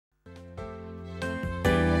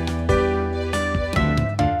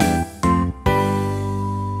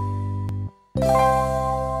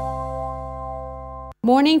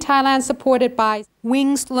Morning Thailand supported by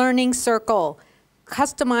Wings Learning Circle,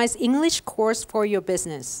 customized English course for your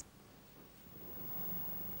business.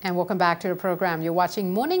 And welcome back to the program. You're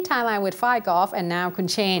watching Morning Thailand with Phi Golf and now Kun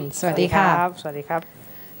Chen. Sawadee krab. Sawadee krab.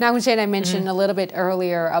 Now Kun Chen, I mentioned a little bit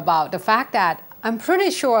earlier about the fact that I'm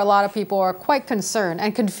pretty sure a lot of people are quite concerned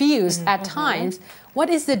and confused at times. What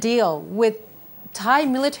is the deal with Thai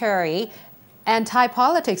military and Thai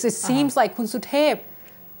politics? It seems like Kun Suthep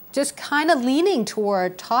just kind of leaning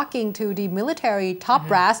toward talking to the military top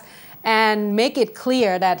brass and make it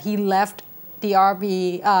clear that he left the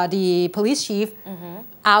army, the police chief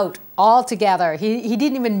out altogether. He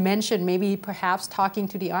didn't even mention maybe perhaps talking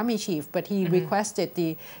to the army chief, but he requested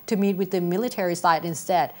to meet with the military side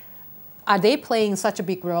instead. Are they playing such a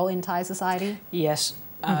big role in Thai society? Yes.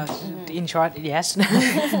 In short, yes.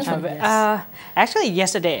 Actually,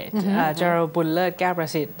 yesterday, General Bullard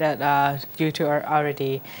Gabrasit, that you two are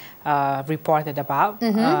already reported about,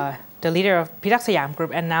 the leader of Pitak Siam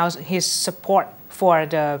Group announced his support for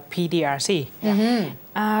the PDRC.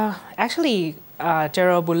 Actually,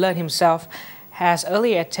 General Bullard himself has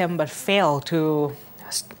earlier attempted but failed to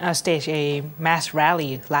stage a mass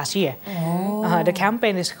rally last year. The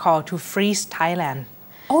campaign is called To Freeze Thailand.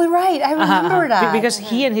 Oh, right. I remember that. Because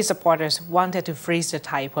he and his supporters wanted to freeze the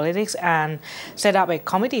Thai politics and set up a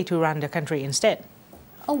committee to run the country instead.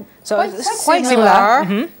 Oh, so it's quite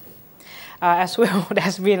similar. As well,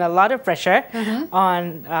 there's been a lot of pressure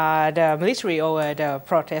on the military over the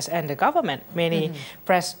protests and the government. Many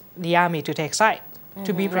pressed the army to take side.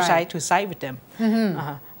 To be precise, to side with them.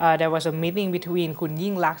 There was a meeting between Kun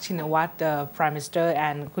Yingluck Shinawatra, the Prime Minister,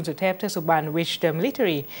 and Kun Suthep Thaisuban, which the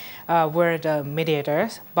military were the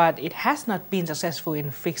mediators, but it has not been successful in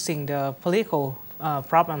fixing the political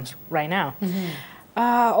problems right now.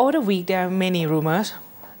 Over the week, there are many rumors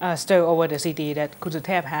still over the city that Kun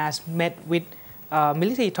Suthep has met with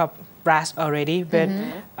military top brass already, but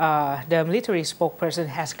the military spokesperson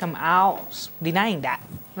has come out denying that.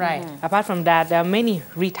 Right. Apart from that, there are many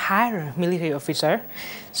retired military officers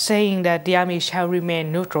saying that the army shall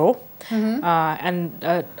remain neutral. And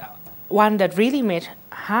one that really made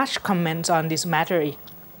harsh comments on this matter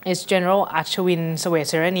is General Achawin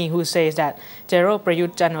Sawetserani, who says that General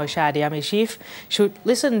Prayut Chan-o-cha, the army chief, should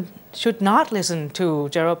not listen to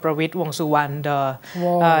General Prawit Wongsuwan,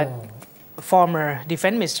 the former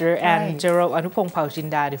defense minister, and General Anupong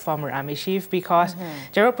Pauchinda, the former army chief, because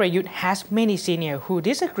General Prayut has many seniors who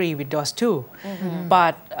disagree with those two.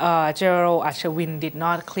 But General Achawin did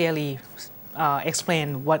not clearly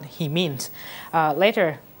explain what he means.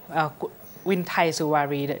 Later, Win Thai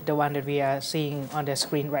Suwari, the one that we are seeing on the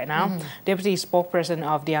screen right now, deputy spokesperson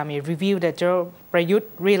of the army, revealed that General Prayut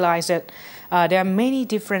realized that there are many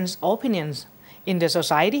different opinions in the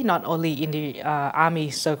society, not only in the army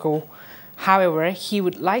circle. However, he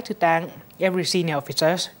would like to thank every senior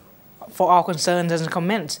officer for all concerns and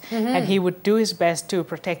comments, and he would do his best to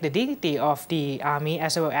protect the dignity of the army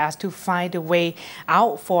as well as to find a way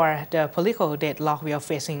out for the political deadlock we are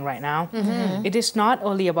facing right now. It is not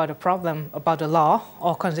only about the problem about the law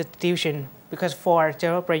or constitution, because for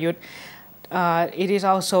General Prayut, it is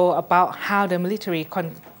also about how the military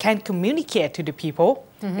can communicate to the people,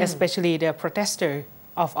 especially the protesters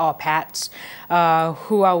of all paths,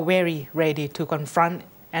 who are very ready to confront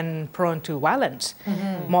and prone to violence.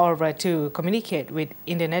 Moreover, to communicate with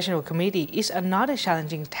international community is another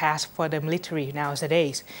challenging task for the military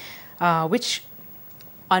nowadays, which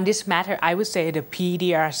on this matter, I would say the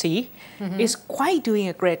PDRC is quite doing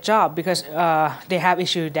a great job, because they have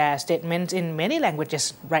issued their statements in many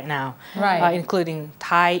languages right now, including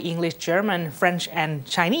Thai, English, German, French, and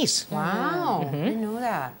Chinese. Wow, I didn't know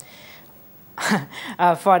that.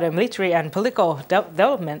 For the military and political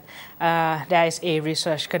development, there is a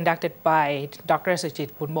research conducted by Dr.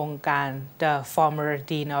 Suchit Punbongkan, the former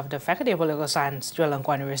dean of the Faculty of Political Science,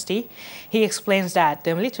 Chulalongkorn University. He explains that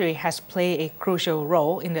the military has played a crucial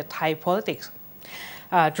role in the Thai politics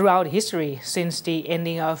throughout history since the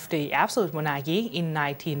ending of the absolute monarchy in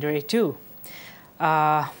 1932.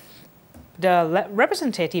 The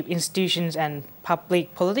representative institutions and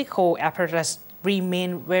public political apparatus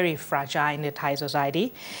remain very fragile in the Thai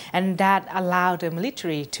society, and that allowed the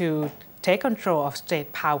military to take control of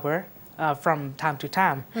state power from time to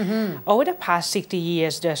time. Over the past 60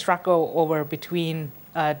 years, the struggle over between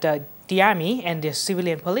the army and the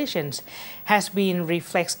civilian politicians has been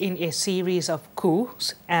reflected in a series of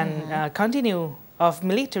coups and continue of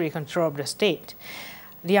military control of the state.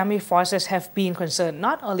 The army forces have been concerned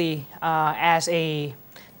not only as a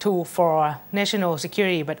tool for national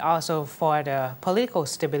security, but also for the political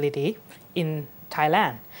stability in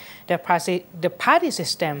Thailand. The party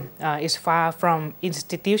system is far from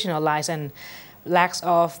institutionalized and lacks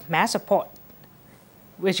of mass support,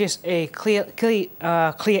 which is a clear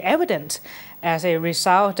evidence. As a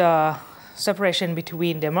result, the separation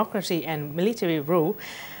between democracy and military rule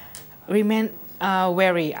remain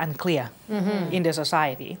very unclear in the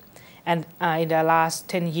society. And in the last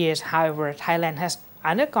 10 years, however, Thailand has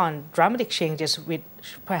undergone dramatic changes which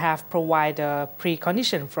perhaps provide a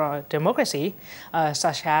precondition for democracy,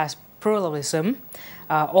 such as pluralism,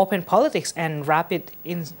 open politics, and rapid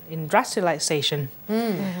industrialization.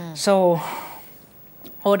 So,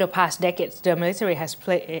 over the past decades, the military has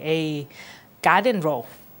played a guardian role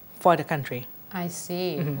for the country. I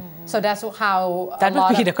see. So that's how that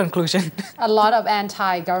would be the conclusion. A lot of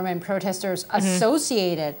anti-government protesters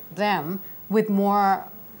associated them with more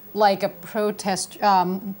like a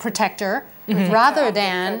protector rather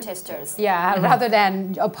than protesters. rather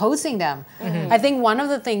than opposing them. I think one of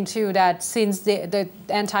the things too that since the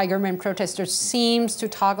anti-government protesters seems to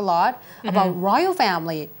talk a lot about royal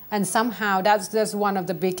family, and somehow that's one of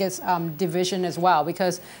the biggest division as well,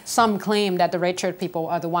 because some claim that the red shirt people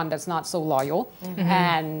are the one that's not so loyal,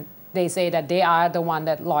 and they say that they are the one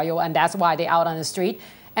that loyal, and that's why they're out on the street.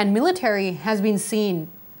 And military has been seen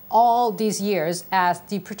all these years as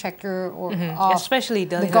the protector or of especially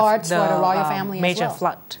the guards for the royal family major as well.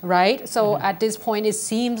 flood. Right? So at this point, it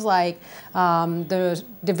seems like the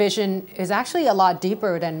division is actually a lot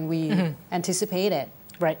deeper than we anticipated.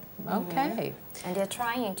 Right. Okay. And they're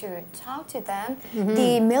trying to talk to them.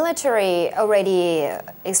 The military already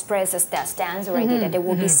expresses that stance already, that they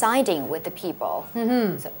will be siding with the people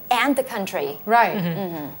and the country.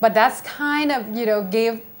 Right. But that's kind of,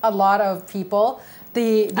 gave a lot of people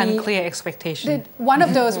the unclear expectation. One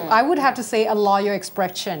of those, I would have to say, a lawyer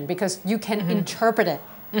expression, because you can interpret it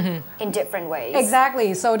in different ways.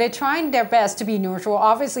 Exactly. So they're trying their best to be neutral,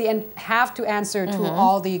 obviously, and have to answer to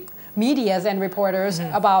all the medias and reporters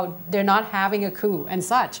about they're not having a coup and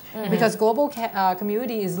such, because global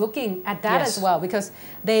community is looking at that as well, because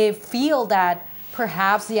they feel that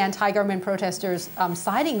perhaps the anti-government protesters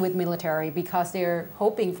siding with military because they're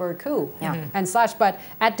hoping for a coup and such. But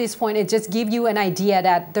at this point, it just gives you an idea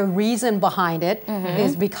that the reason behind it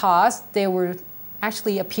is because they were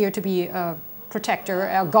actually appear to be a protector,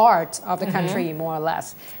 a guard of the country, more or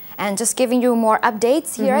less. And just giving you more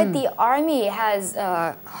updates here, the Army has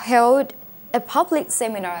held a public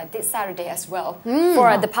seminar this Saturday as well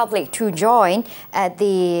for the public to join at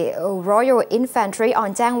the Royal Infantry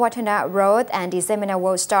on Jangwatthana Road, and the seminar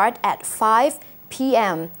will start at 5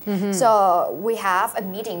 p.m. So we have a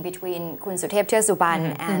meeting between Kun Suthep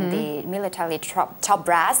Suban and the military top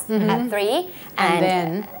brass at 3, and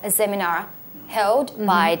then a seminar held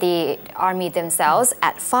by the army themselves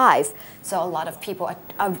at 5. So a lot of people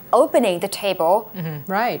are opening the table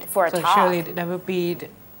for a talk. Surely that will be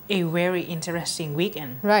a very interesting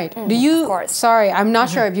weekend. Right. Do you, of course. Sorry, I'm not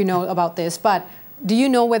sure if you know about this, but do you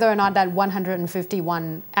know whether or not that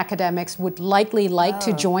 151 academics would likely like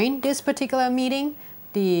to join this particular meeting,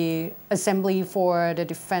 the Assembly for the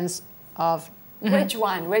Defense of... Which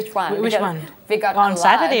one? Which one? We got on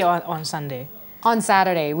Saturday or on Sunday? On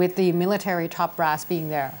Saturday, with the military top brass being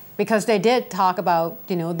there. Because they did talk about,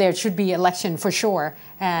 there should be election for sure,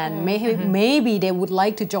 and maybe they would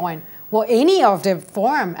like to join, well, any of the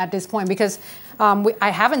forum at this point, because I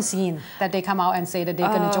haven't seen that they come out and say that they're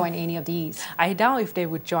going to join any of these. I doubt if they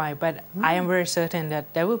would join, but I am very certain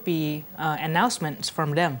that there will be announcements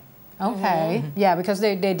from them. Okay, yeah, because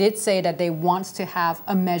they did say that they want to have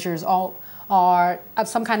a measures or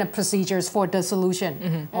some kind of procedures for the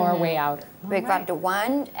solution or a way out. We got the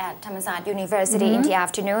one at Thammasat University in the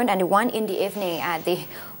afternoon, and the one in the evening at the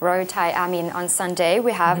Royal Thai Army on Sunday.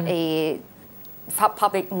 We have a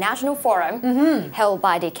public national forum held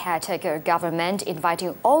by the caretaker government,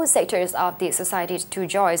 inviting all sectors of the society to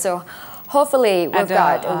join. So hopefully we've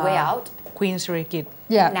got a way out. Queen Sirikit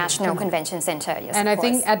National Convention Center, yes. And I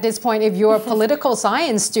think at this point, if you're political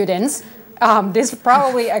science students, this is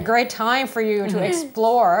probably a great time for you to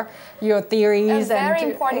explore your theories. A very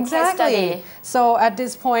important case study. So at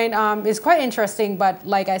this point, it's quite interesting. But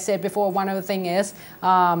like I said before, one other thing is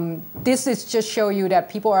this is just show you that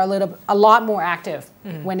people are a lot more active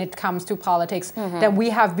when it comes to politics than we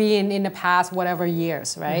have been in the past whatever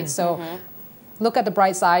years, right? So look at the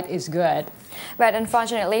bright side, it's good. But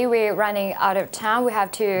unfortunately, we're running out of time. We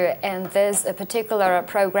have to end this particular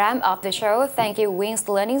program of the show. Thank you, Wings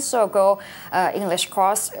Learning Circle English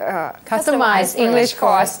course, customized English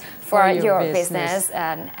course for your business.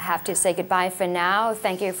 And have to say goodbye for now.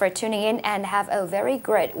 Thank you for tuning in and have a very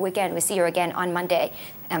great weekend. We'll see you again on Monday.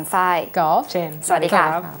 I'm Phai. Golf. Chen. สวัสดีค่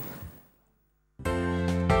ะ